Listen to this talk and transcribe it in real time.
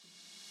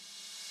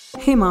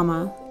Hey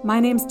Mama,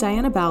 my name's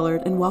Diana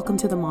Ballard and welcome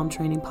to the Mom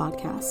Training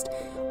Podcast.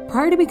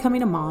 Prior to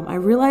becoming a mom, I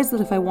realized that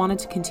if I wanted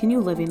to continue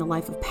living a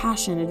life of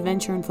passion,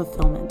 adventure, and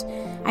fulfillment,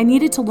 I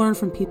needed to learn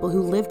from people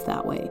who lived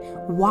that way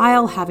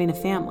while having a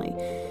family.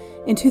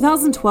 In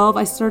 2012,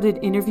 I started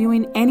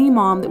interviewing any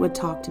mom that would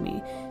talk to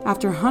me.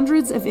 After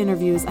hundreds of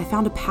interviews, I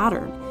found a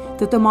pattern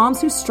that the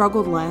moms who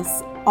struggled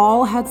less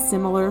all had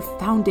similar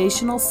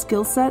foundational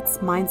skill sets,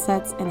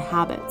 mindsets, and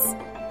habits.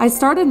 I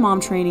started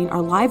Mom Training,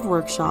 our live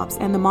workshops,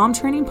 and the Mom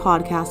Training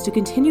podcast to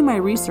continue my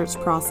research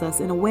process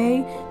in a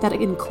way that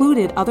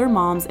included other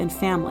moms and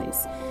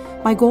families.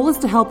 My goal is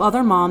to help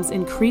other moms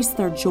increase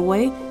their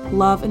joy,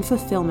 love, and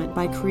fulfillment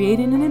by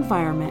creating an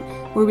environment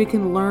where we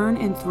can learn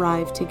and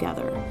thrive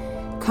together.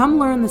 Come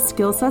learn the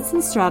skill sets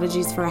and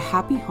strategies for a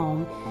happy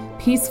home,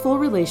 peaceful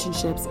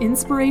relationships,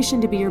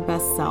 inspiration to be your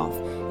best self,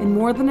 and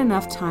more than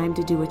enough time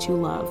to do what you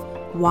love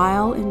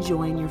while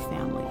enjoying your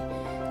family.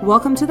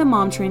 Welcome to the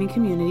Mom Training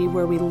community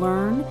where we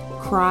learn,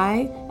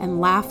 cry, and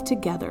laugh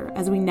together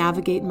as we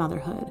navigate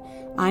motherhood.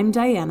 I'm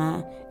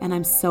Diana, and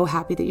I'm so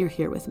happy that you're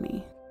here with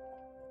me.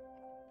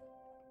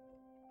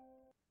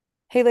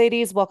 Hey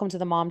ladies, welcome to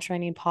the Mom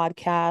Training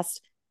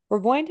Podcast. We're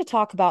going to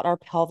talk about our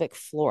pelvic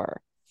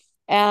floor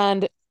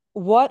and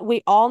what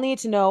we all need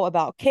to know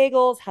about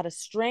Kegals, how to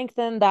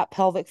strengthen that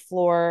pelvic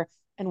floor,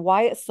 and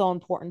why it's so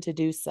important to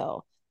do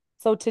so.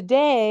 So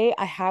today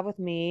I have with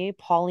me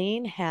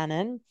Pauline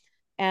Hannan,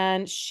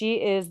 and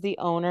she is the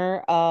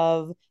owner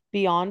of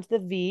Beyond the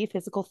V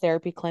Physical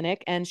Therapy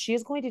Clinic. And she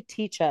is going to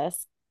teach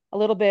us a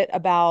little bit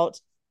about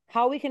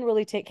how we can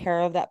really take care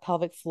of that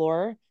pelvic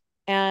floor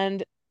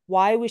and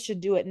why we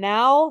should do it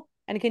now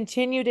and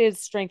continue to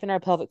strengthen our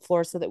pelvic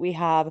floor so that we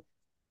have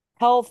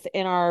health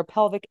in our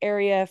pelvic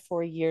area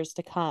for years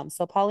to come.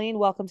 So Pauline,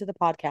 welcome to the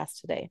podcast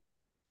today.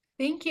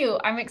 Thank you.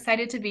 I'm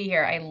excited to be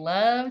here. I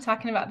love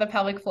talking about the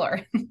pelvic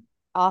floor.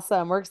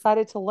 Awesome. We're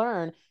excited to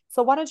learn.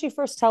 So why don't you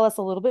first tell us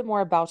a little bit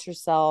more about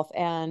yourself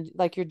and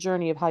like your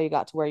journey of how you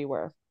got to where you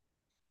were?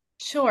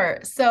 Sure.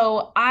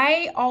 So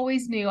I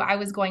always knew I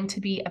was going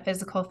to be a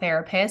physical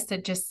therapist.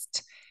 It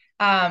just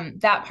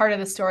that part of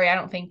the story I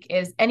don't think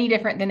is any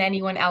different than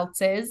anyone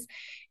else's.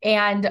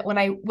 And when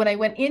I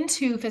went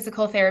into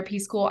physical therapy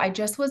school, I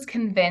just was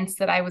convinced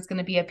that I was going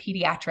to be a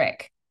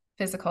pediatric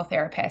physical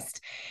therapist.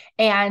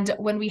 And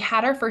when we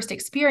had our first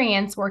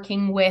experience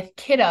working with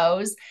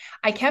kiddos,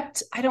 I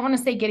don't want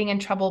to say getting in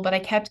trouble, but I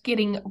kept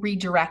getting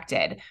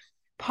redirected.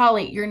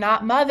 Polly, you're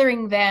not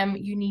mothering them.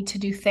 You need to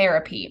do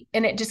therapy.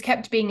 And it just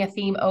kept being a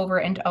theme over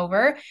and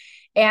over.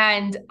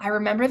 And I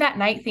remember that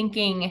night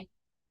thinking,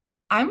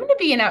 I'm going to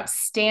be an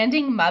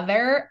outstanding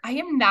mother. I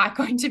am not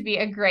going to be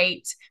a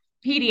great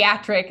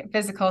pediatric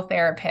physical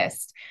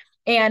therapist.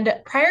 And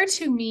prior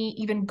to me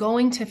even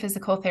going to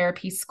physical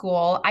therapy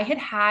school, I had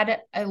had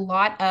a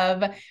lot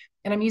of,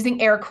 and I'm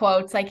using air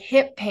quotes, like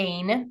hip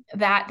pain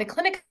that the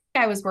clinic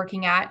I was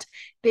working at,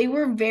 they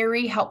were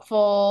very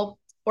helpful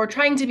or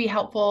trying to be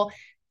helpful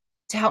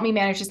to help me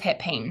manage this hip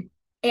pain.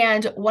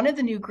 And one of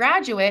the new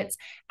graduates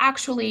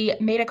actually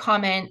made a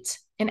comment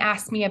and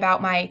asked me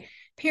about my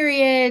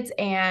periods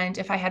and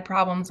if I had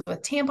problems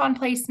with tampon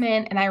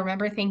placement. And I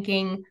remember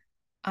thinking,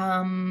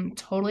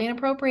 totally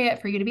inappropriate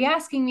for you to be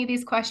asking me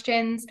these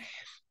questions.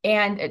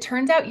 And it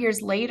turns out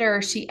years later,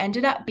 she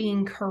ended up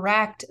being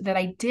correct that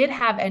I did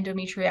have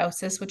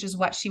endometriosis, which is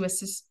what she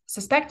was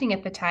suspecting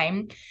at the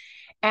time.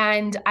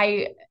 And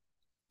I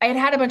had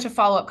had a bunch of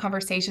follow-up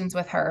conversations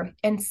with her.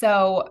 And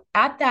so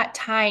at that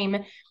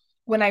time,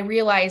 when I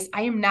realized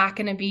I am not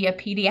going to be a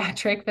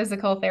pediatric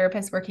physical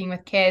therapist working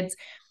with kids,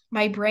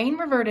 my brain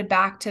reverted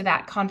back to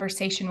that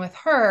conversation with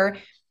her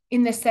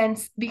in the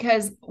sense,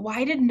 because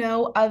why did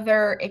no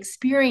other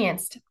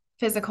experienced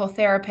physical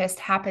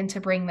therapist happen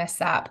to bring this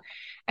up?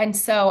 And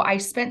so I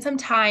spent some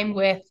time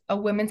with a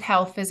women's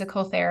health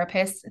physical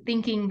therapist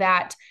thinking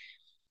that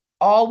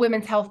all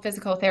women's health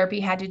physical therapy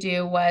had to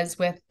do was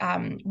with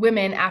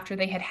women after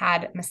they had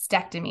had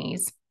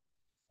mastectomies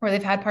or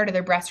they've had part of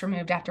their breast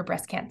removed after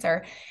breast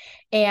cancer.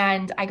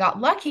 And I got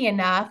lucky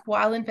enough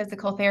while in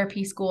physical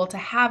therapy school to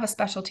have a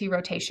specialty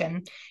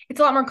rotation.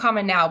 It's a lot more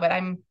common now, but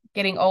I'm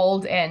getting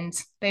old and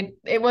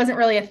it wasn't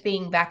really a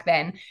thing back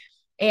then.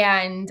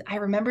 And I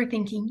remember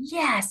thinking,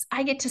 yes,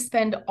 I get to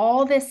spend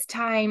all this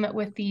time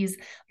with these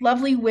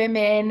lovely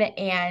women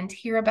and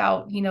hear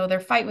about, their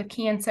fight with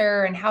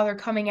cancer and how they're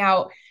coming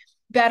out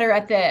better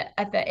at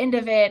the end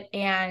of it.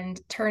 And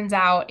turns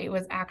out it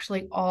was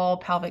actually all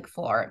pelvic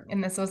floor.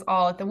 And this was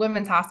all at the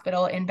Women's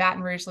Hospital in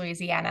Baton Rouge,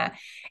 Louisiana.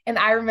 And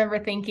I remember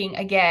thinking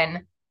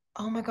again,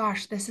 oh my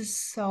gosh, this is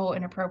so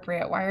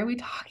inappropriate. Why are we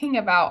talking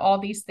about all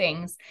these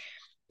things?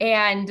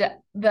 And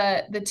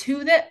the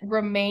two that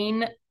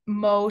remain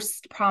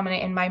most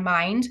prominent in my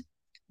mind,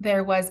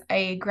 there was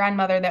a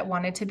grandmother that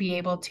wanted to be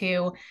able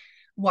to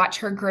watch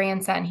her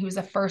grandson. He was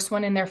the first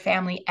one in their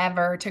family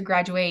ever to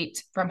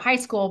graduate from high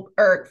school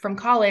or from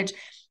college,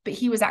 but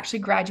he was actually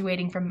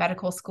graduating from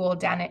medical school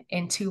down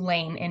in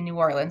Tulane in New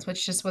Orleans,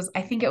 which just was,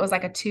 I think it was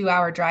like a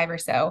 2-hour drive or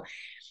so.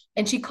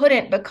 And she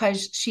couldn't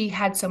because she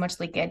had so much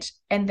leakage.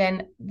 And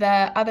then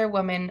the other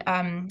woman,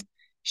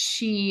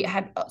 She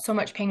had so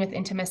much pain with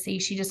intimacy.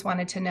 She just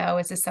wanted to know,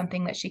 is this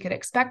something that she could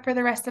expect for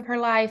the rest of her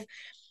life?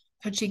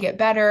 Could she get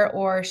better,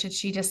 or should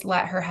she just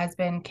let her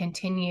husband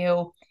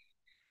continue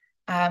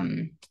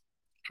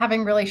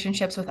having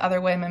relationships with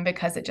other women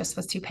because it just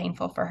was too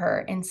painful for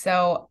her? And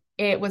so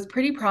it was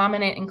pretty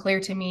prominent and clear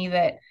to me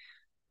that,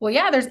 well,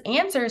 yeah, there's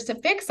answers to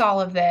fix all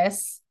of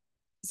this.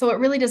 So it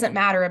really doesn't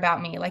matter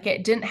about me. Like,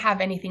 it didn't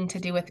have anything to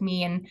do with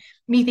me and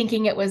me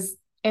thinking it was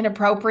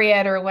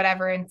inappropriate or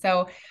whatever. And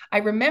so I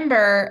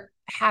remember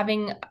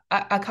having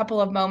a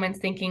couple of moments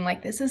thinking,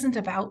 like, this isn't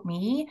about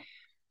me.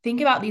 Think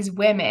about these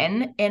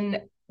women.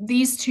 And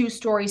these two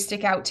stories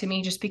stick out to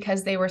me just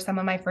because they were some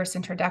of my first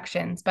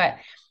introductions. But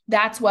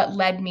that's what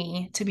led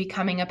me to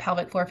becoming a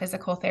pelvic floor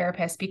physical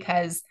therapist,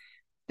 because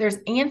there's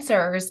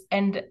answers,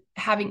 and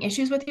having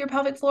issues with your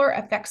pelvic floor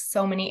affects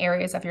so many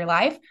areas of your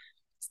life,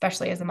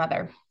 especially as a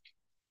mother.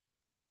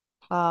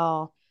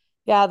 Wow.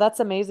 Yeah, that's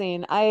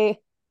amazing.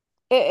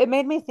 It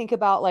made me think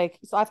about, like,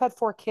 so I've had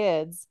 4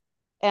 kids,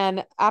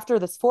 and after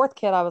this fourth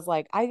kid, I was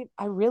like, I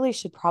really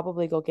should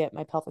probably go get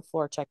my pelvic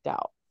floor checked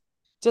out.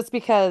 Just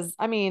because,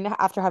 I mean,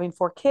 after having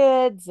 4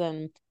 kids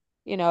and,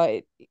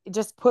 it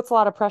just puts a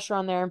lot of pressure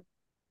on there.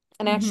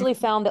 And I Mm-hmm. actually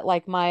found that,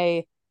 like,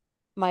 my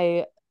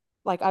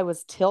like I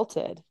was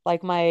tilted,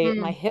 like my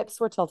Mm. hips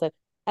were tilted,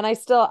 and I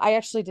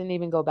actually didn't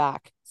even go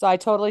back, so I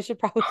totally should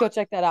probably go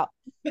check that out.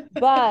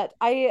 But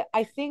I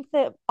think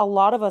that a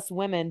lot of us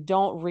women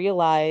don't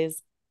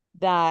realize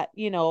that,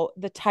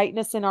 the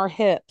tightness in our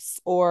hips,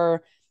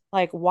 or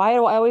like, why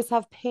do I always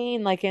have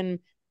pain, like in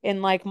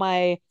like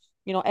my,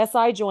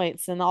 SI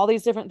joints and all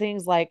these different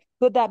things, like,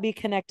 could that be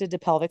connected to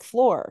pelvic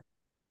floor?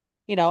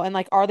 And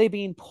like, are they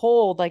being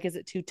pulled? Like, is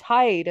it too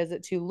tight? Is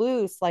it too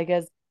loose? Like,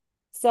 as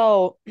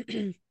so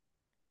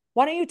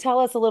why don't you tell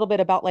us a little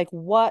bit about, like,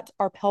 what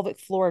our pelvic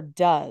floor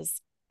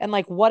does and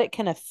like what it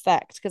can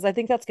affect? Because I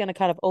think that's going to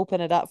kind of open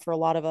it up for a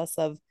lot of us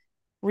of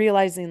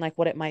realizing like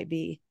what it might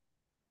be.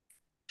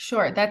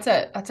 Sure. That's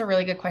a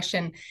really good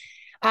question.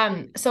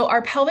 So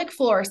our pelvic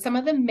floor, some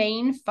of the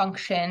main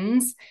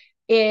functions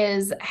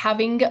is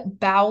having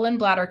bowel and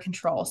bladder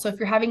control. So if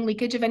you're having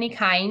leakage of any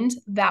kind,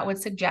 that would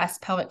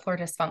suggest pelvic floor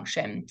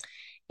dysfunction.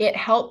 It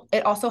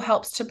also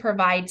helps to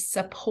provide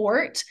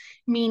support,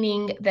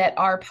 meaning that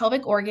our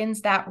pelvic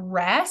organs that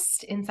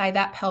rest inside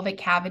that pelvic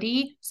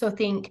cavity. So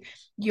think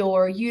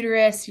your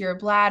uterus, your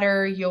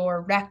bladder,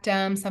 your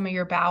rectum, some of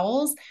your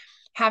bowels.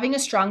 Having a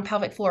strong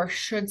pelvic floor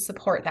should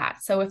support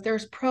that. So if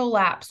there's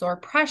prolapse or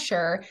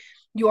pressure,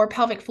 your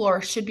pelvic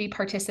floor should be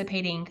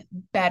participating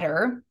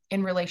better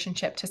in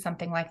relationship to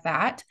something like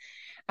that.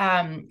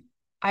 I'm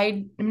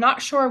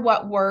not sure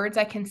what words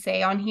I can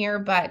say on here,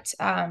 but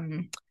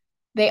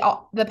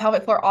the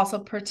pelvic floor also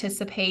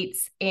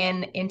participates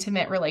in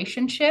intimate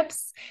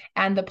relationships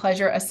and the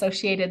pleasure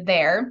associated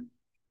there.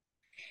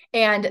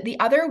 And the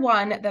other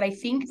one that I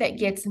think that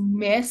gets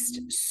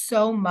missed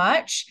so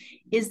much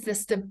is the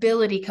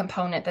stability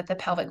component that the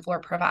pelvic floor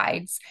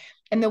provides.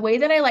 And the way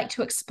that I like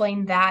to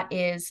explain that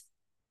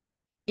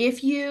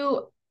if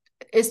you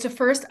is to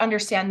first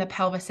understand the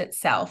pelvis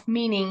itself,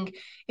 meaning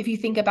if you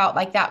think about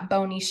like that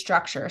bony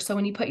structure. So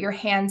when you put your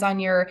hands on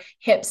your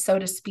hips, so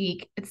to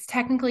speak, it's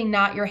technically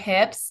not your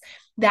hips,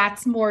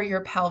 that's more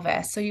your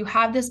pelvis. So you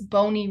have this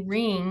bony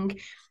ring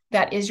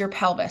that is your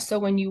pelvis. So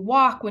when you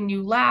walk, when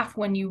you laugh,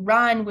 when you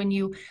run, when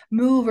you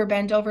move or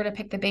bend over to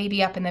pick the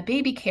baby up in the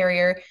baby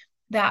carrier,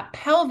 that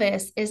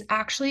pelvis is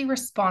actually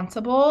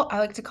responsible. I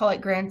like to call it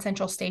Grand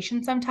Central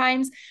Station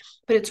sometimes,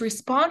 but it's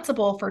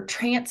responsible for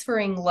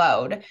transferring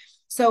load.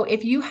 So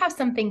if you have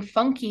something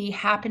funky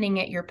happening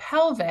at your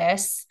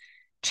pelvis,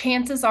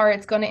 chances are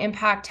it's going to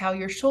impact how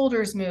your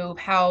shoulders move,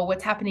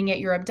 what's happening at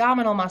your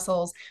abdominal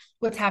muscles,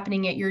 what's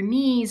happening at your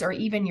knees or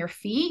even your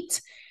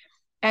feet.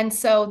 And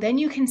so then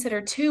you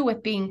consider too,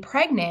 with being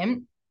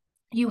pregnant,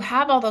 you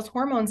have all those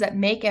hormones that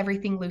make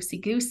everything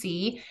loosey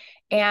goosey.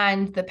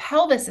 And the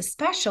pelvis,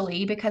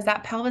 especially because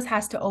that pelvis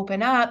has to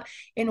open up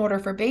in order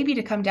for baby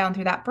to come down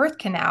through that birth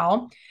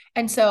canal.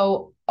 And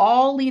so,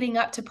 all leading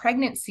up to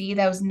pregnancy,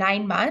 those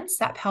 9 months,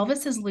 that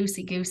pelvis is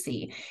loosey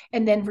goosey.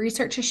 And then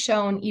research has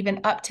shown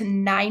even up to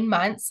 9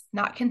 months,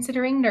 not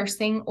considering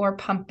nursing or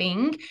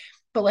pumping,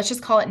 but let's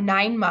just call it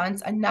 9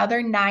 months,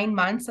 another 9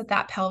 months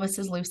that pelvis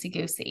is loosey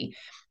goosey.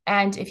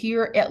 And if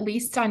you're at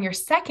least on your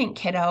second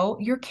kiddo,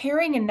 you're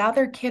carrying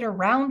another kid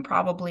around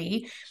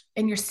probably,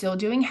 and you're still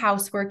doing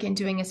housework and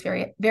doing his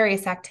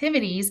various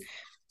activities.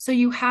 So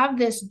you have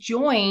this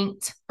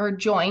joint or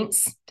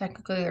joints,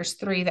 technically there's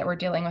 3 that we're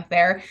dealing with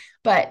there,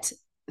 but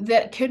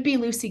that could be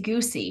loosey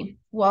goosey.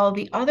 Well,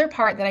 the other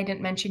part that I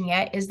didn't mention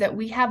yet is that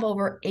we have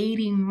over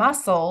 80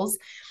 muscles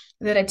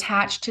that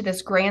attach to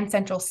this Grand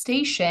Central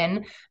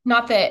Station.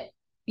 Not that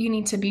you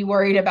need to be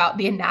worried about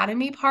the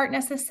anatomy part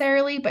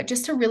necessarily, but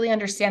just to really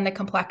understand the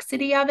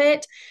complexity of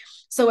it.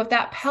 So if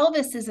that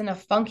pelvis is in a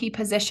funky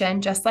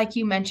position, just like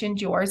you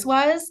mentioned yours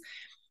was,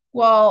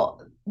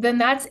 well, then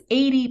that's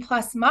 80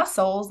 plus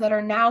muscles that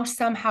are now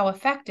somehow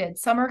affected.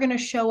 Some are going to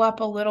show up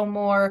a little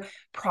more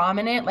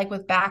prominent, like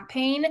with back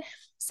pain.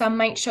 Some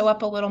might show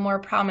up a little more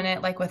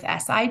prominent, like with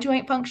SI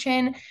joint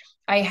function.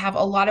 I have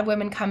a lot of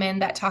women come in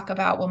that talk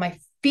about, well, my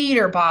feet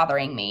are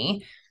bothering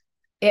me.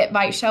 It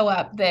might show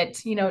up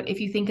that, if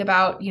you think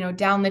about,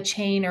 down the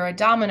chain or a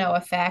domino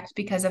effect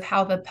because of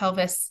how the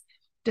pelvis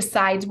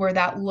decides where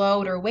that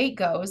load or weight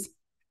goes.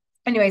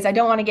 Anyways, I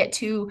don't want to get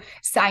too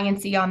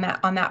sciencey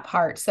on that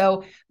part.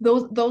 So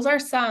those are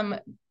some,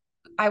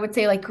 I would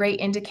say, like great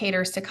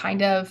indicators to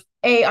kind of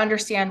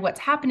understand what's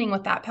happening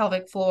with that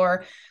pelvic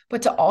floor,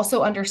 but to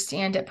also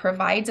understand it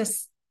provides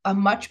us a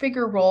much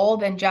bigger role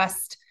than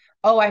just,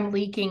 oh, I'm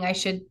leaking, I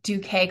should do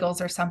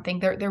Kegals or something.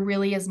 There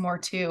really is more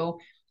to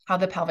how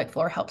the pelvic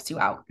floor helps you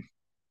out.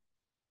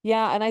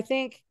 Yeah, and I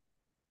think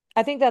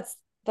that's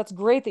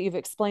great that you've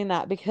explained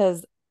that,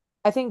 because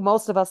I think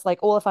most of us like,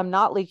 oh, if I'm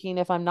not leaking,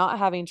 if I'm not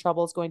having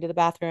troubles going to the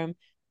bathroom,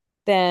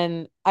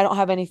 then I don't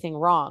have anything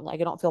wrong.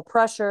 Like I don't feel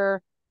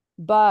pressure.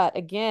 But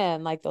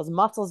again, like those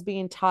muscles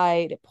being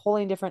tight,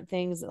 pulling different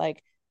things,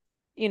 like,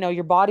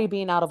 your body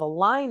being out of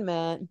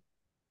alignment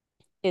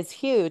is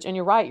huge. And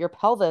you're right, your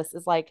pelvis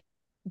is like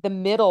the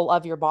middle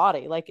of your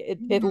body. Like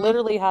it Mhm.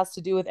 literally has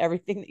to do with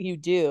everything that you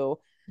do.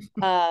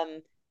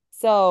 Um,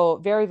 so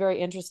very, very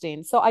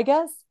interesting. So I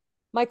guess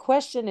my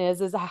question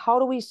is how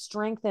do we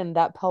strengthen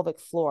that pelvic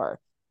floor?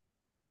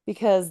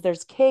 Because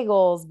there's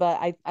Kegels,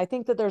 but I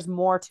think that there's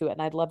more to it.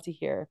 And I'd love to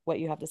hear what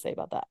you have to say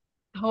about that.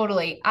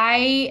 Totally.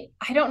 I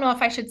don't know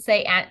if I should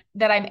say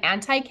that I'm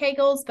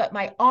anti-Kegels, but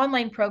my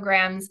online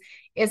programs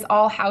is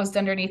all housed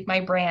underneath my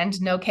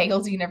brand, No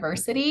Kegels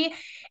University.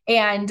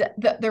 And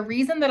the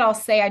reason that I'll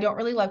say I don't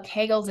really love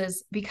Kegels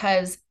is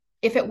because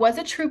if it was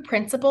a true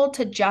principle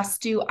to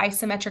just do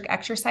isometric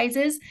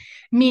exercises,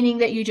 meaning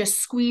that you just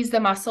squeeze the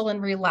muscle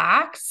and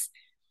relax,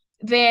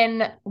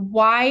 then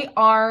why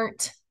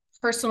aren't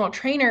personal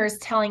trainers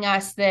telling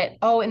us that,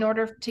 oh, in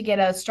order to get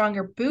a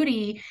stronger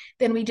booty,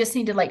 then we just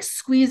need to like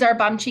squeeze our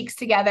bum cheeks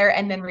together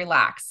and then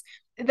relax?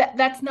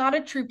 That's not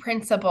a true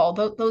principle.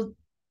 Those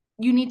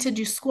you need to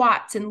do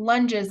squats and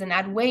lunges and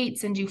add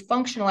weights and do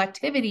functional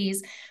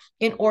activities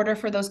in order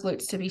for those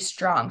glutes to be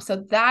strong.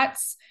 So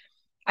that's,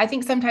 I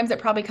think sometimes it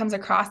probably comes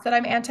across that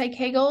I'm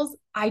anti-Kegels.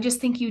 I just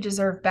think you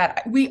deserve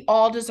better. We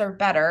all deserve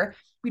better.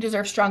 We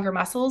deserve stronger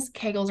muscles.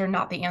 Kegels are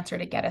not the answer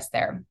to get us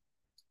there.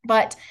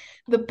 But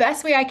the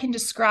best way I can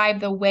describe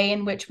the way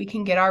in which we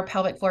can get our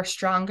pelvic floor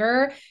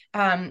stronger,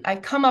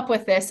 I've come up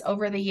with this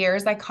over the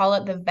years. I call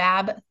it the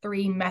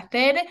VAB3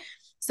 method.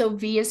 So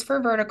V is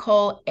for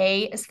vertical,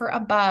 A is for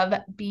above,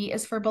 B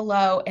is for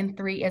below, and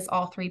 3 is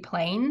all three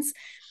planes.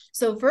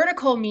 So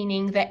vertical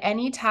meaning that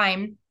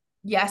anytime,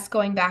 yes,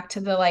 going back to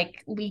the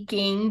like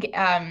leaking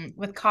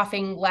with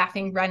coughing,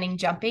 laughing, running,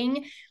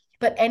 jumping,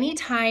 but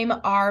anytime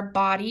our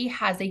body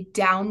has a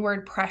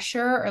downward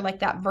pressure or like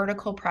that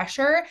vertical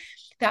pressure,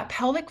 that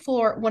pelvic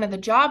floor, one of the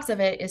jobs of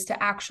it is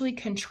to actually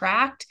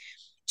contract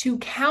to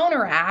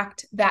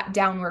counteract that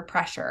downward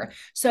pressure.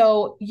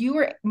 So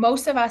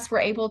most of us were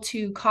able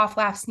to cough,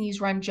 laugh, sneeze,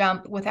 run,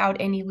 jump without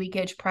any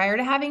leakage prior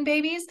to having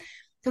babies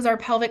because our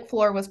pelvic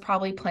floor was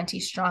probably plenty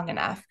strong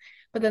enough.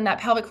 But then that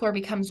pelvic floor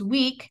becomes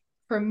weak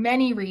for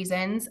many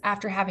reasons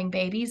after having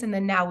babies, and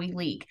then now we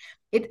leak.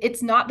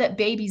 It's not that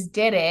babies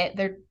did it.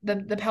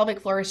 The pelvic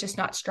floor is just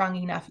not strong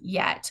enough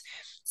yet.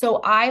 So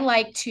I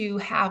like to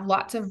have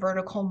lots of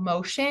vertical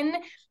motion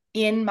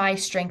in my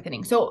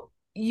strengthening. So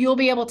you'll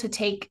be able to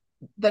take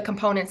the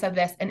components of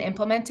this and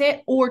implement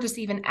it, or just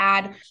even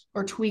add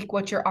or tweak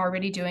what you're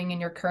already doing in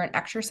your current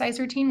exercise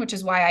routine, which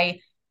is why I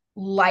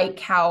like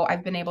how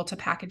I've been able to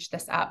package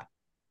this up.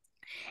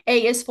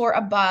 A is for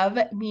above,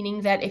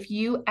 meaning that if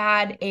you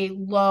add a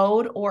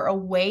load or a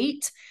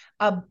weight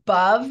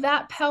above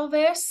that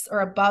pelvis or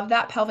above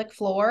that pelvic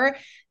floor,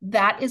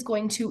 that is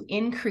going to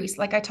increase.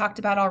 Like I talked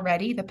about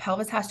already, the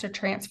pelvis has to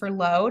transfer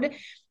load.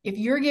 If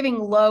you're giving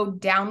load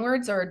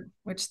downwards, or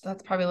which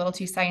that's probably a little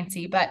too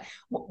sciencey, but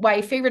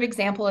my favorite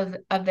example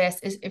of this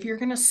is if you're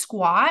going to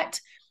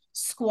squat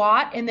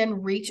and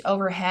then reach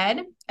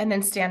overhead and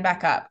then stand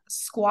back up,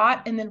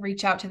 squat and then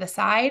reach out to the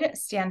side,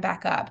 stand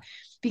back up.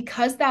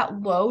 Because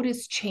that load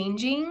is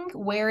changing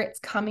where it's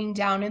coming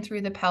down and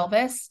through the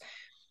pelvis,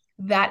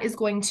 that is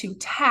going to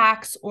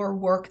tax or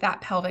work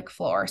that pelvic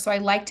floor. So I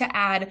like to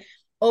add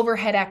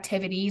overhead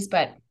activities,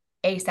 but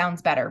A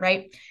sounds better,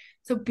 right?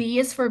 So B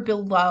is for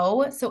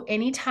below. So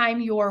anytime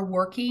you're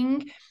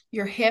working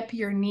your hip,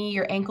 your knee,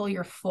 your ankle,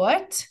 your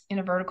foot in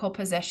a vertical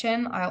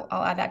position, I'll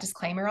add that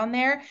disclaimer on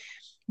there,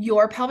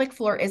 your pelvic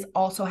floor is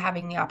also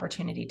having the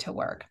opportunity to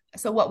work.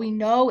 So what we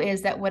know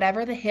is that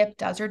whatever the hip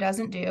does or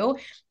doesn't do,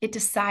 it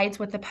decides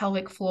what the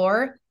pelvic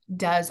floor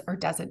does or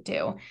doesn't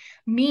do.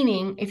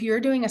 Meaning, if you're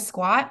doing a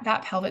squat,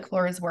 that pelvic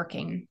floor is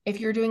working. If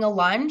you're doing a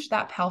lunge,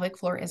 that pelvic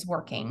floor is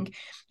working.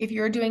 If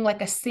you're doing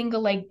like a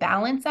single leg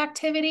balance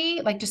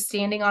activity, like just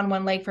standing on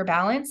one leg for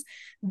balance,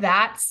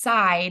 that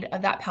side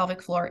of that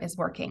pelvic floor is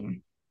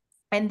working.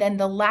 And then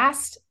the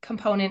last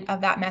component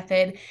of that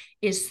method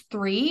is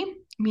 3,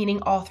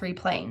 meaning all three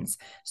planes.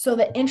 So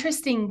the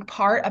interesting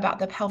part about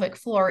the pelvic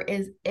floor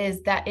is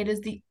that it is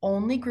the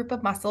only group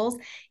of muscles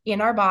in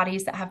our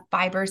bodies that have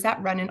fibers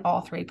that run in all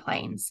three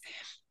planes.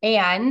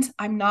 And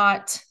I'm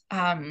not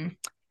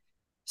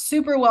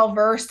super well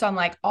versed on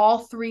like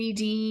all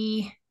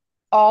 3D,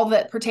 all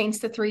that pertains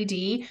to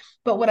 3D.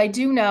 But what I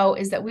do know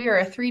is that we are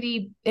a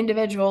 3D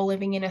individual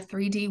living in a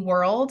 3D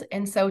world.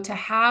 And so to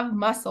have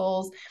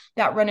muscles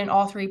that run in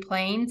all three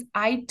planes,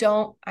 I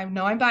know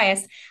I'm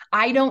biased.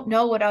 I don't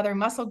know what other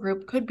muscle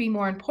group could be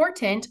more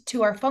important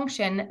to our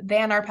function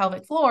than our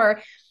pelvic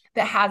floor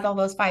that has all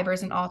those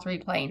fibers in all three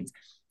planes.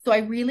 So I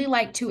really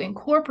like to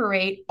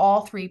incorporate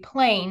all three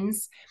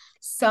planes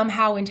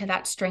somehow into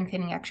that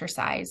strengthening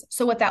exercise.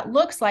 So what that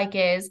looks like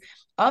is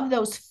of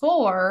those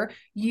four,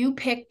 you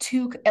pick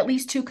at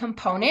least two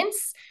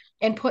components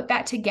and put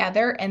that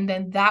together, and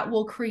then that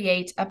will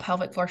create a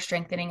pelvic floor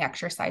strengthening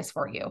exercise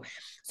for you.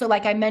 So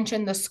like I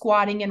mentioned, the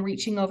squatting and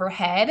reaching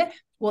overhead,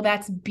 well,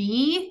 that's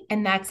B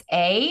and that's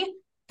A.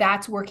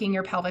 That's working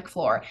your pelvic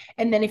floor.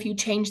 And then if you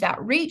change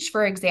that reach,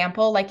 for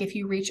example, like if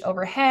you reach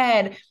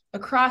overhead,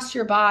 across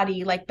your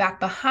body, like back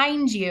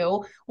behind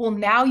you, well,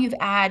 now you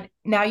have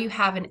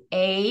an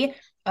a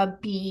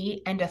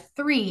B, and a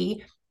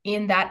 3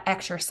 in that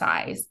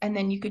exercise. And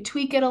then you could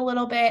tweak it a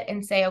little bit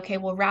and say, okay,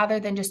 well, rather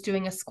than just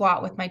doing a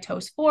squat with my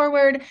toes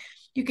forward,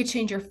 you could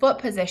change your foot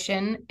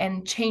position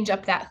and change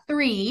up that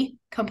 3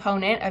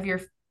 component of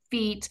your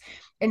feet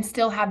and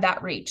still have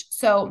that reach.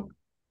 So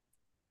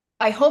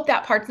I hope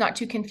that part's not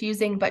too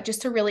confusing, but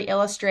just to really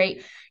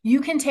illustrate,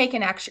 you can take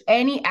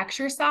any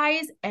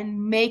exercise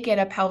and make it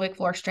a pelvic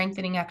floor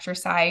strengthening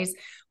exercise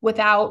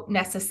without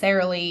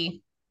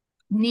necessarily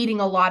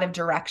needing a lot of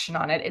direction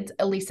on it.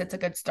 At least it's a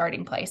good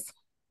starting place.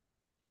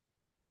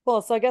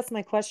 Well, so I guess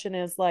my question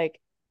is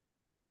like,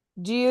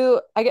 do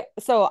you I get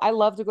so I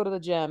love to go to the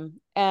gym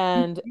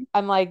and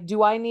I'm like,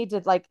 do I need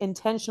to like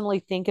intentionally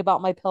think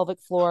about my pelvic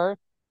floor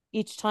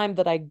each time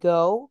that I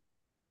go?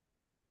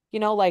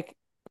 Like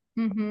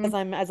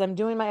Mm-hmm. as I'm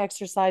doing my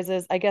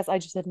exercises, I guess I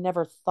just had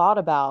never thought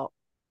about,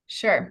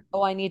 Sure.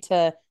 oh, I need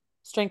to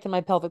strengthen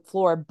my pelvic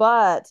floor.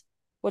 But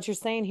what you're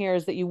saying here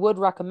is that you would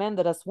recommend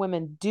that us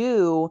women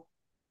do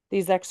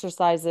these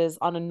exercises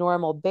on a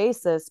normal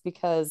basis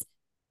because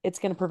it's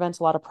going to prevent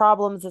a lot of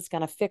problems. It's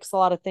going to fix a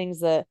lot of things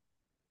that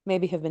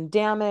maybe have been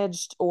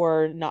damaged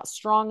or not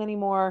strong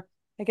anymore.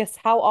 I guess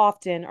how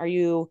often are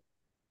you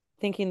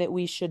thinking that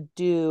we should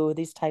do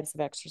these types of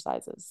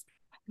exercises?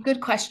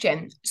 Good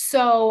question.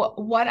 So,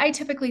 what I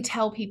typically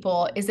tell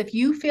people is if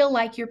you feel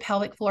like your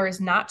pelvic floor is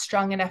not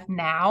strong enough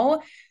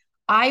now,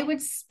 I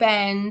would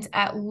spend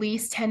at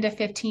least 10 to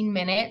 15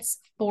 minutes,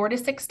 4 to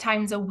 6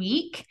 times a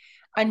week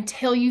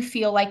until you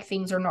feel like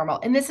things are normal.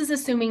 And this is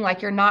assuming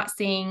like you're not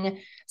seeing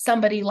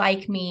somebody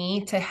like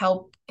me to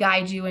help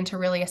guide you and to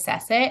really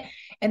assess it.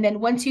 And then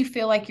once you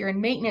feel like you're in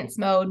maintenance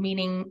mode,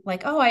 meaning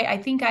like, oh, I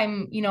think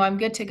I'm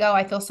good to go.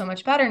 I feel so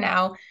much better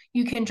now.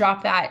 You can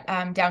drop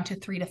that down to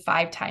 3 to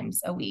 5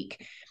 times a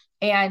week.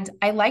 And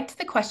I liked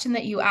the question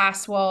that you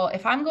asked. Well,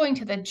 if I'm going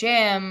to the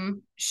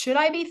gym, should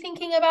I be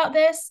thinking about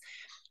this?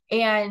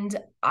 And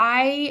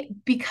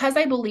because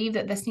I believe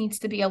that this needs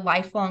to be a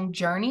lifelong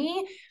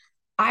journey,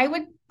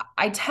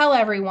 I tell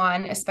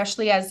everyone,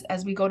 especially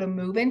as we go to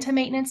move into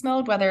maintenance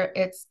mode, whether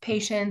it's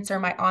patients or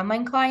my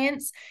online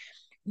clients,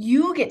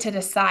 you get to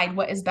decide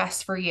what is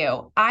best for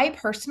you. I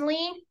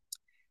personally,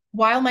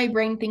 while my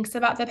brain thinks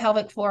about the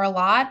pelvic floor a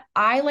lot,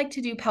 I like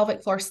to do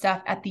pelvic floor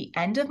stuff at the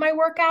end of my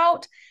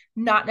workout,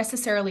 not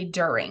necessarily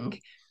during.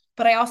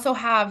 But I also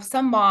have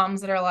some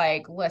moms that are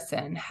like,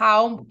 listen,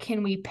 how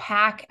can we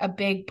pack a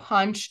big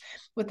punch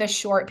with a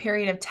short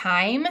period of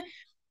time?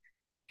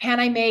 Can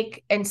I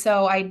make, and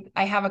so I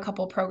have a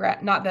couple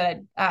program, not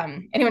that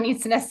anyone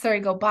needs to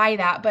necessarily go buy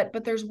that,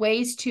 but there's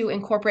ways to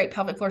incorporate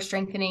pelvic floor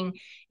strengthening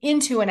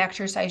into an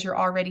exercise you're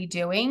already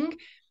doing.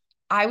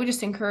 I would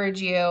just encourage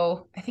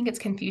you, I think it's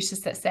Confucius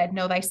that said,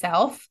 know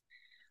thyself.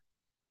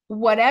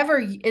 Whatever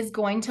is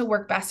going to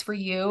work best for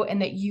you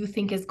and that you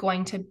think is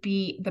going to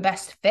be the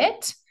best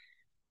fit,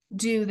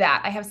 do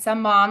that. I have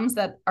some moms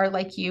that are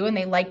like you and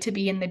they like to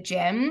be in the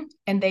gym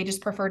and they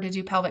just prefer to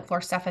do pelvic floor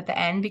stuff at the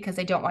end because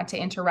they don't want to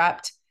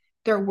interrupt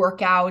their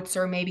workouts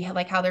or maybe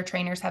like how their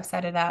trainers have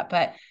set it up.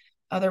 But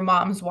other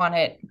moms want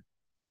it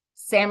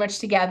sandwiched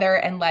together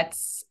and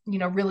let's,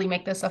 really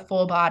make this a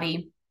full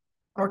body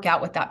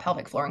workout with that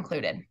pelvic floor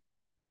included.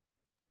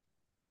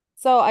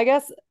 So I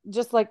guess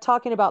just like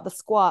talking about the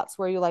squats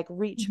where you like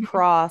reach Mhm.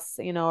 across,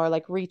 or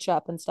like reach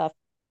up and stuff.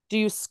 Do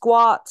you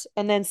squat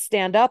and then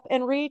stand up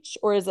and reach,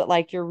 or is it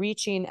like you're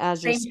reaching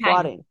as you're Same time.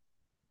 squatting?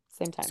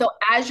 Same time. So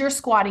as you're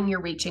squatting,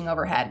 you're reaching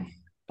overhead,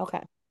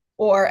 Okay.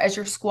 or as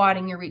you're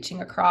squatting, you're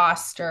reaching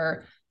across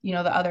or, the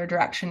other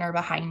direction or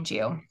behind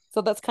you.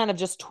 So that's kind of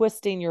just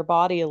twisting your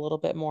body a little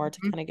bit more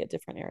to kind of get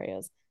different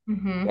areas.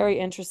 Mm-hmm. Very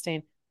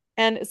interesting.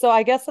 And so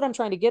I guess what I'm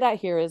trying to get at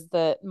here is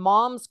that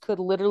moms could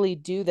literally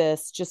do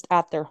this just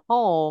at their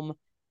home.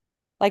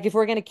 Like if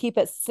we're going to keep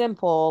it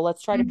simple,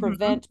 let's try to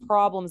prevent Mm-hmm.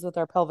 problems with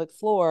our pelvic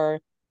floor,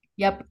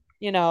 Yep.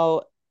 you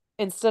know,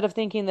 instead of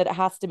thinking that it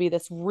has to be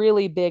this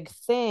really big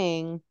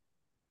thing,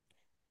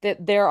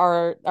 that there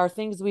are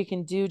things we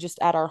can do just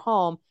at our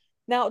home.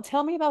 Now,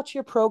 tell me about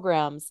your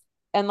programs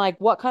and like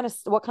what kind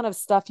of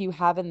stuff you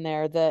have in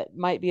there that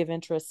might be of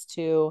interest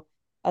to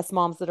us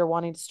moms that are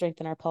wanting to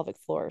strengthen our pelvic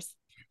floors?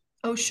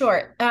 Oh,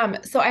 sure.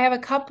 So I have a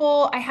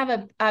couple, I have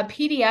a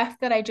PDF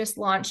that I just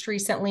launched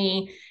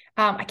recently.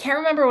 I can't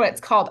remember what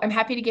it's called. I'm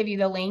happy to give you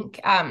the link,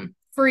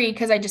 free,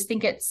 because I just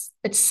think it's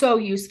so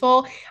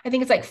useful. I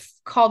think it's like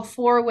called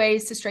 4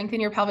 ways to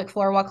strengthen your pelvic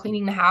floor while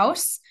cleaning the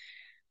house.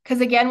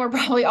 Because again, we're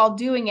probably all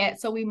doing it,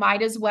 so we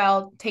might as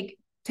well take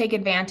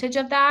advantage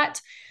of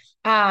that.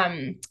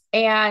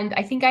 And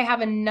I think I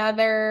have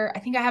another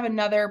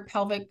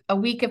a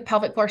week of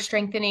pelvic floor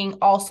strengthening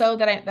also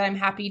that I'm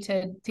happy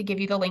to give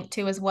you the link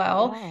to as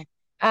well.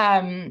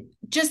 Yeah.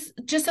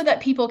 Just so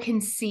that people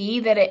can see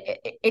that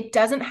it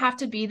doesn't have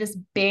to be this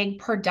big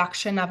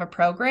production of a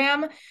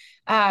program.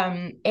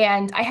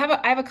 And I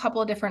have a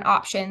couple of different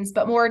options,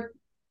 but more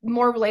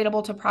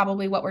relatable to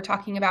probably what we're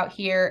talking about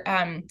here.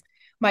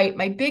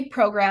 My big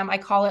program, I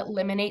call it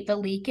Eliminate the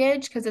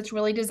Leakage, because it's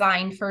really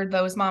designed for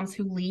those moms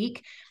who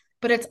leak.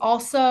 But it's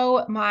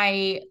also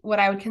what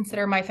I would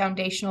consider my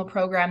foundational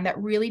program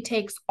that really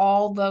takes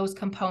all those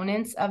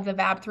components of the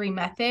VAB3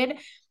 method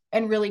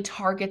and really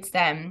targets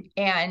them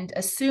and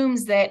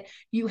assumes that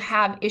you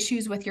have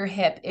issues with your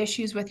hip,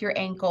 issues with your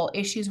ankle,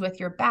 issues with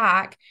your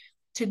back,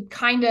 to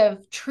kind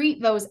of treat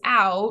those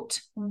out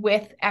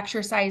with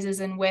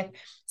exercises and with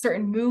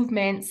certain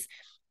movements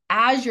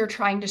as you're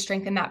trying to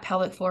strengthen that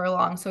pelvic floor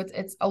along. So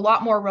it's a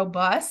lot more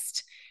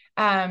robust.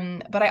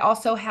 But I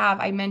also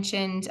I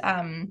mentioned,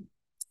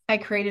 I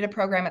created a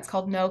program. It's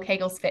called No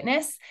Kegals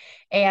Fitness,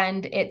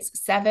 and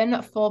it's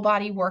 7 full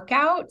body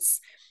workouts.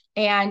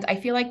 And I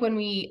feel like when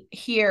we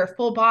hear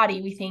full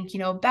body, we think,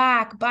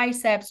 back,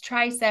 biceps,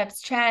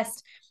 triceps,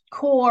 chest,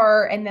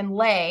 core, and then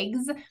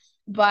legs.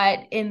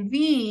 But in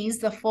these,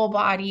 the full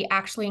body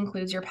actually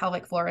includes your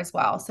pelvic floor as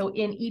well. So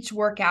in each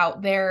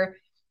workout,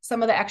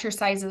 some of the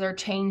exercises are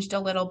changed a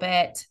little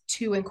bit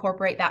to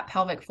incorporate that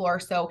pelvic floor.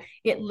 So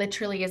it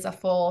literally is a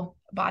full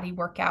body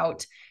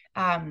workout.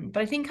 But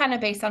I think kind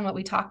of based on what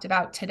we talked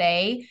about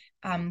today,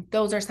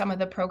 those are some of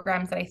the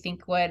programs that I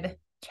think would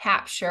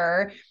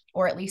capture,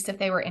 or at least if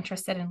they were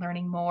interested in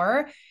learning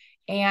more.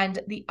 And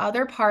the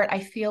other part, I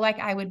feel like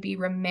I would be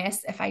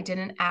remiss if I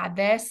didn't add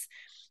this.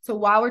 So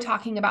while we're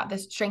talking about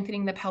this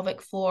strengthening the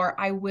pelvic floor,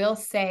 I will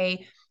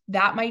say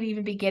that might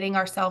even be getting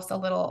ourselves a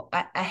little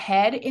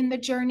ahead in the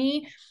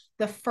journey.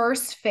 The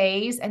first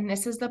phase, and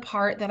this is the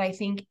part that I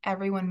think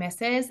everyone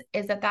misses,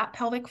 is that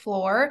pelvic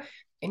floor,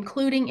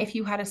 including if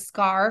you had a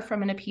scar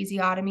from an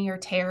episiotomy or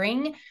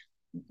tearing,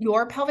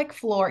 your pelvic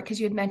floor, because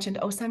you had mentioned,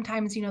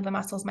 sometimes, the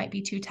muscles might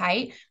be too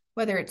tight,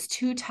 whether it's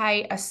too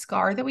tight, a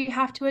scar that we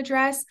have to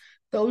address,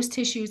 those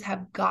tissues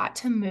have got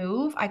to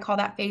move. I call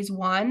that phase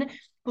 1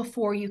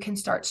 before you can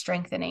start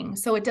strengthening.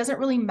 So it doesn't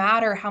really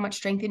matter how much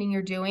strengthening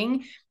you're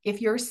doing.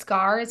 If your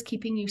scar is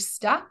keeping you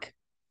stuck,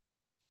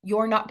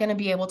 you're not going to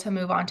be able to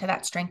move on to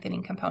that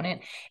strengthening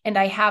component. And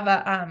I have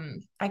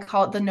I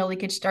call it the no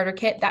leakage starter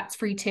kit. That's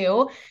free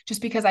too,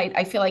 just because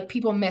I feel like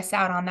people miss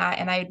out on that.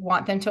 And I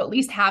want them to at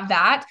least have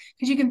that,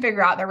 because you can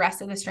figure out the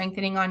rest of the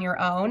strengthening on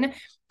your own.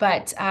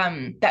 But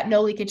that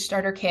no leakage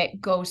starter kit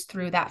goes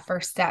through that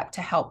first step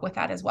to help with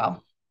that as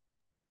well.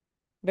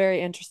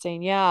 Very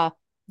interesting. Yeah.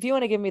 If you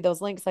want to give me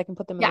those links, I can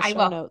put them in Yeah, the I show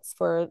will. notes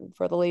for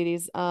the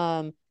ladies.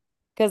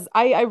 Because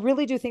I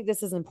really do think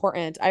this is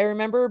important. I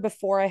remember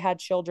before I had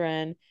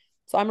children,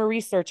 so I'm a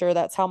researcher.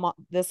 That's how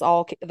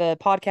the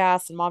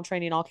podcast and mom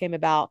training all came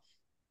about.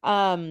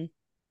 Um,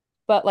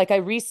 but like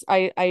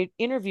I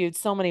interviewed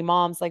so many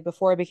moms like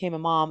before I became a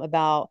mom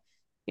about,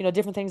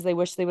 different things they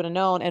wish they would have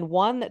known. And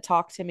one that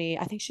talked to me,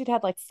 I think she'd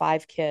had like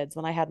 5 kids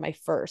when I had my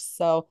first.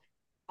 So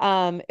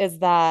is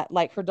that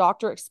like her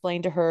doctor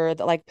explained to her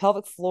that like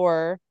pelvic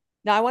floor.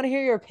 Now I want to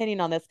hear your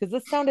opinion on this because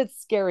this sounded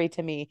scary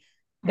to me,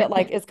 that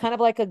like it's kind of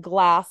like a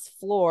glass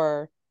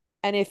floor,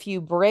 and if you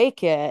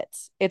break it,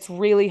 it's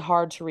really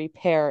hard to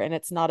repair and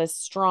it's not as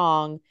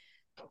strong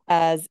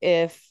as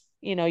if,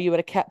 you would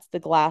have kept the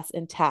glass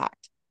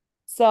intact.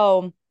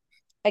 So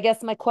I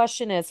guess my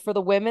question is for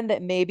the women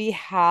that maybe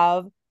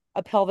have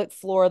a pelvic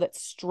floor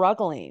that's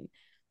struggling,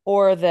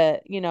 or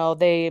that,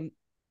 they,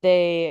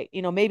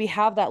 maybe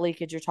have that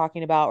leakage you're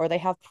talking about, or they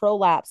have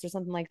prolapse or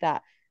something like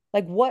that.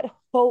 Like, what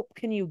hope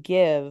can you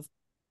give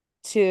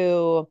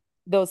to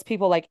those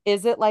people? Like,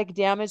 is it like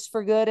damaged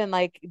for good and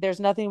like there's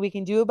nothing we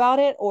can do about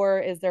it? Or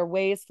is there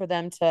ways for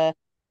them to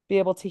be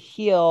able to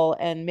heal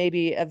and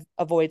maybe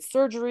avoid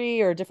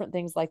surgery or different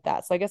things like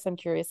that? So I guess I'm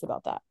curious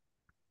about that.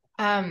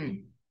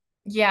 Um,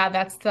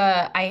 yeah,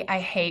 I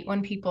hate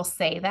when people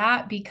say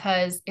that,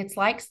 because it's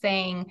like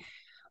saying,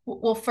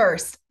 well,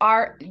 first,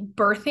 our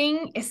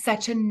birthing is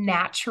such a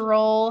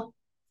natural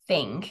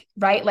thing,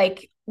 right?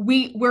 Like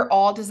we're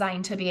all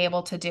designed to be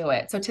able to do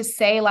it. So to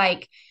say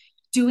like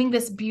doing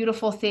this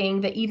beautiful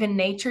thing that even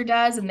nature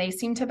does and they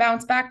seem to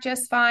bounce back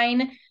just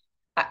fine,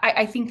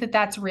 I think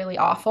that's really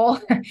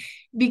awful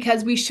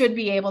because we should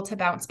be able to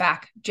bounce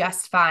back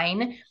just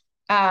fine.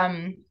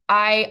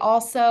 I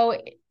also,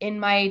 in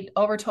my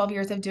over 12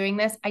 years of doing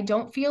this, I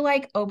don't feel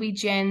like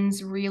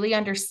OB-GYNs really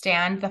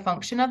understand the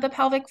function of the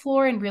pelvic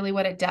floor and really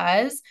what it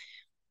does.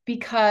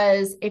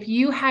 because if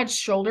you had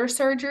shoulder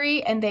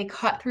surgery and they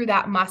cut through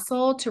that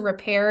muscle to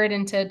repair it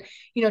and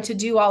to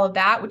do all of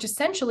that, which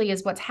essentially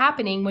is what's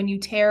happening when you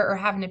tear or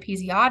have an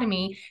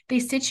episiotomy, they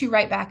stitch you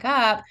right back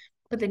up.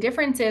 But the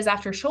difference is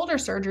after shoulder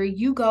surgery,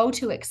 you go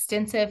to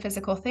extensive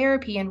physical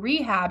therapy and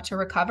rehab to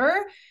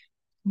recover.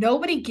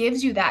 Nobody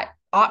gives you that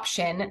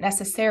option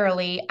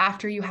necessarily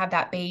after you have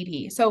that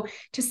baby. So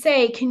to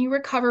say, can you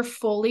recover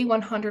fully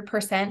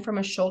 100% from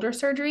a shoulder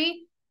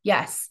surgery?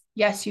 Yes.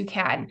 Yes, you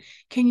can.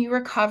 Can you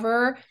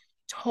recover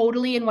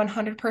totally and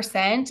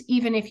 100%,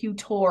 even if you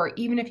tore,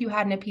 even if you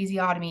had an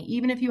episiotomy,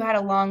 even if you had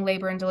a long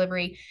labor and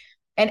delivery,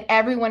 and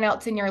everyone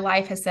else in your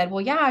life has said,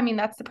 well, yeah, I mean,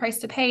 that's the price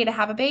to pay to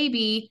have a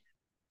baby.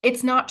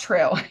 It's not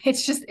true.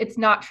 It's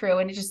not true.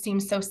 And it just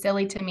seems so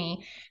silly to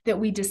me that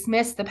we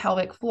dismiss the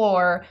pelvic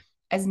floor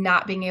as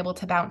not being able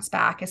to bounce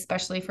back,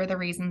 especially for the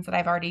reasons that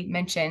I've already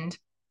mentioned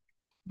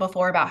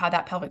before about how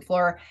that pelvic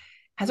floor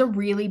has a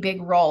really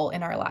big role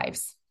in our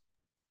lives.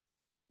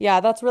 Yeah,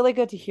 that's really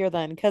good to hear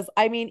then. Because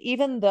I mean,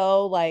 even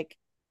though like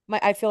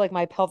I feel like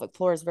my pelvic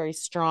floor is very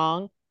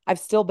strong, I've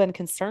still been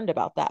concerned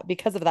about that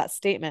because of that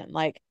statement.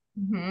 Like,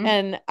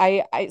 Mm-hmm.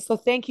 and so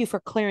thank you for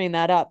clearing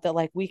that up, that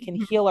like we can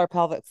Mm-hmm. heal our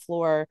pelvic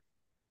floor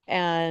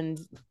and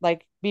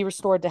like be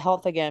restored to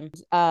health again.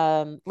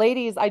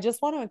 Ladies, I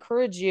just want to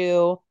encourage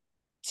you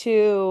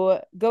to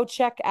go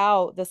check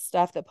out the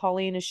stuff that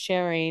Pauline is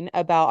sharing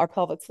about our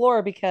pelvic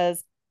floor,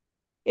 because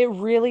it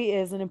really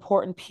is an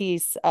important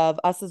piece of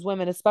us as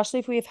women, especially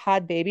if we've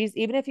had babies,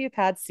 even if you've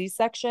had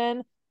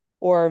C-section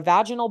or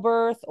vaginal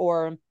birth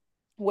or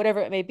whatever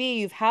it may be,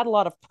 you've had a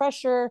lot of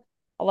pressure,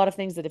 a lot of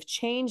things that have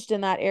changed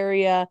in that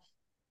area.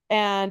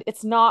 And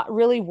it's not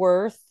really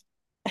worth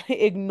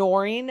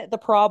ignoring the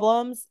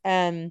problems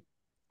and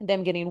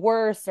them getting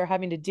worse or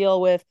having to deal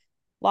with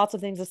lots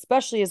of things,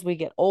 especially as we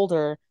get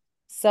older.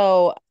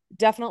 So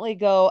definitely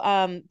go.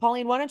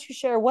 Pauline, why don't you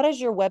share what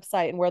is your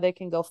website and where they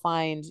can go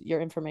find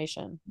your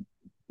information?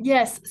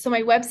 Yes. So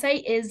my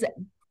website is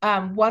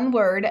one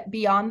word,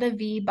 Beyond the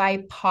V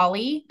by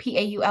Pauli,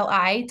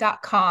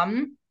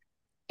 PAULI.com.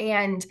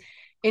 And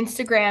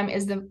Instagram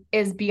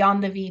is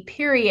Beyond the V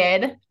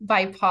period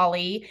by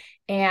Pauli.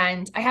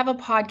 And I have a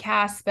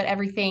podcast, but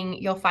everything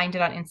you'll find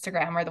it on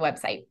Instagram or the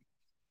website.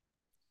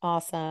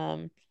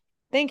 Awesome.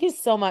 Thank you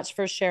so much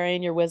for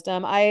sharing your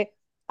wisdom.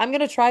 I'm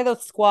gonna try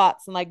those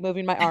squats and like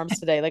moving my arms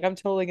today. Like I'm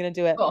totally gonna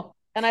do it. Cool.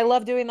 And I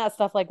love doing that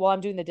stuff. Like while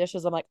I'm doing the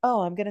dishes, I'm like,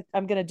 oh, I'm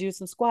gonna do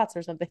some squats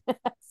or something.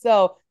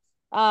 So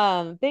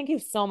thank you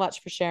so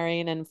much for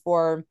sharing and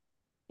for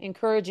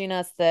encouraging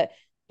us that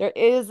there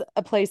is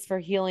a place for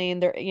healing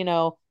there,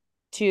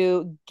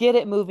 to get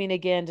it moving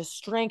again, to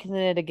strengthen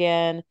it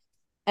again,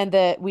 and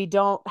that we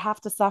don't have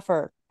to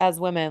suffer as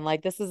women.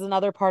 Like this is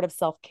another part of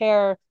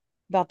self-care,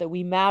 about that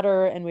we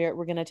matter and we're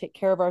going to take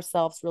care of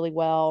ourselves really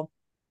well.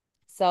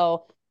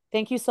 So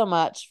thank you so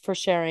much for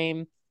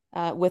sharing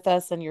with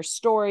us and your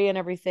story and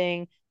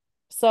everything.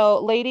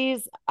 So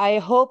ladies, I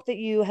hope that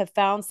you have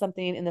found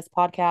something in this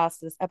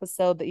podcast, this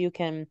episode, that you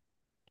can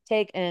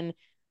take and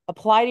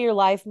apply to your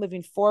life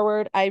moving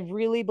forward. I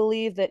really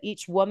believe that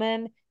each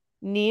woman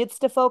needs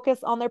to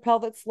focus on their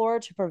pelvic floor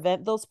to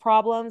prevent those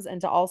problems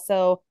and to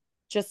also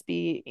just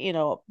be,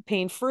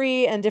 pain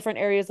free in different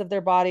areas of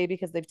their body,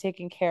 because they've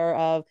taken care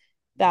of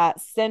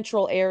that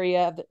central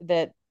area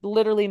that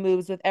literally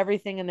moves with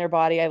everything in their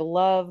body. I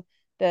love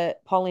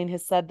that Pauline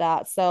has said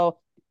that. So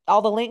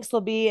all the links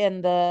will be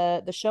in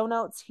the show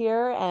notes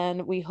here,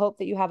 and we hope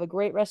that you have a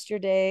great rest of your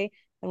day,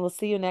 and we'll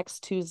see you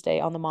next Tuesday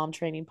on the Mom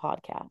Training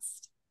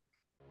Podcast.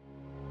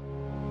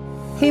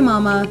 Hey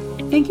mama,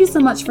 thank you so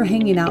much for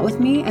hanging out with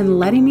me and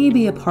letting me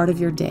be a part of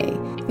your day.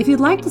 If you'd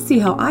like to see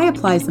how I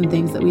apply some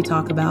things that we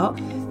talk about,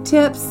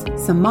 tips,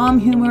 some mom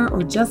humor,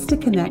 or just to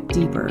connect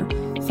deeper,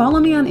 follow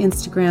me on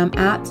Instagram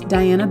at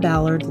Diana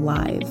Ballard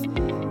Live.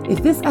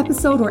 If this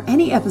episode or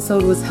any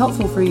episode was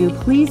helpful for you,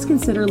 please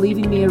consider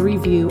leaving me a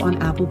review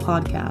on Apple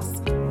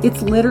Podcasts.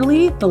 It's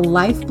literally the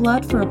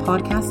lifeblood for a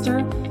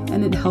podcaster,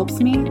 and it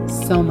helps me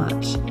so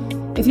much.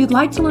 If you'd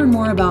like to learn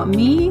more about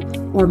me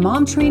or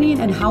mom training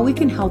and how we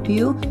can help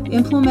you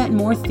implement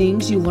more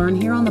things you learn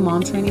here on the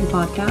Mom Training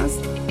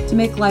Podcast to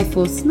make life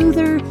flow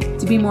smoother,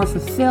 to be more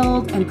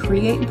fulfilled, and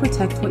create and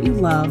protect what you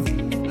love,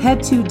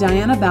 head to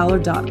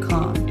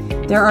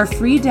dianaballard.com. There are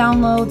free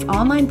downloads,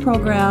 online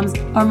programs,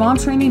 our mom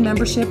training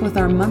membership with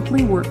our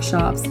monthly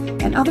workshops,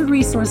 and other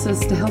resources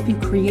to help you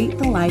create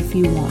the life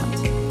you want.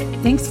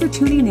 Thanks for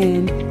tuning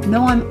in.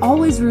 Know I'm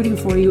always rooting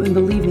for you and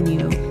believe in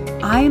you.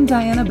 I am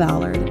Diana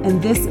Ballard,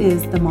 and this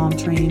is the Mom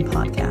Training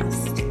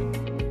Podcast.